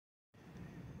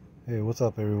Hey, what's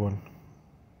up everyone?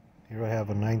 Here I have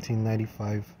a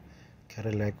 1995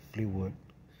 Cadillac Fleetwood.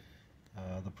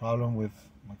 The problem with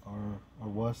my car,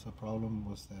 the problem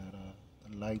was that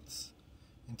the lights,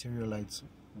 interior lights,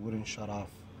 wouldn't shut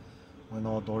off when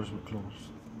all doors were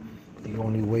closed. The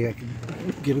only way I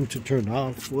could get them to turn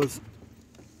off was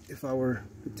if I were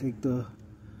to take the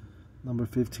number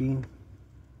 15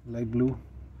 light blue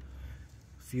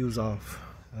fuse off.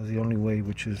 That's the only way,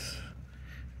 which is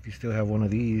if you still have one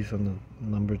of these on the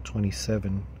number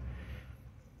 27,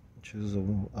 which is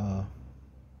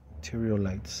interior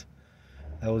lights.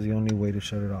 That was the only way to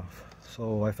shut it off.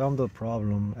 So I found the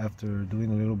problem after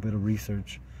doing a little bit of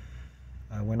research.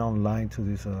 I went online to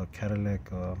this Cadillac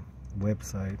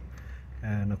website,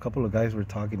 and a couple of guys were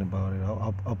talking about it.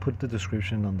 I'll put the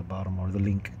description on the bottom, or the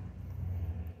link.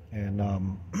 And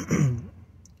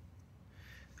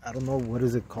I don't know what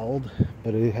is it called,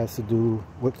 but it has to do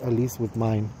with, at least with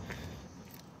mine,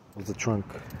 was the trunk.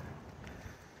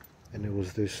 And it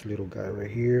was this little guy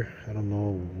right here. I don't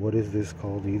know what is this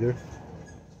called either.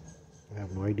 I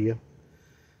have no idea.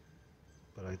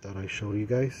 But I thought I'd show you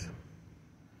guys.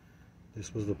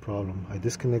 This was the problem. I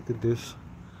disconnected this,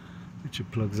 which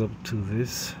it plugs up to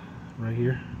this right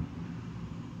here.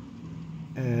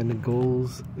 And it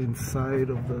goes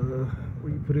inside of the,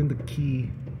 where you put in the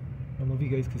key. I don't know if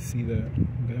you guys can see that.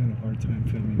 I'm having a hard time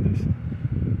filming this.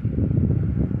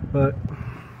 But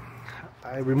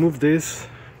I removed this,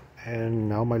 and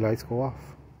now my lights go off.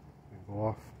 They go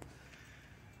off.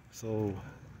 So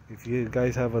if you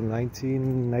guys have a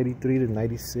 1993 to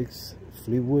 96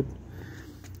 Fleetwood,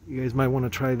 you guys might want to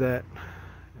try that,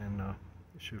 and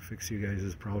it should fix you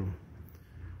guys' problem.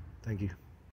 Thank you.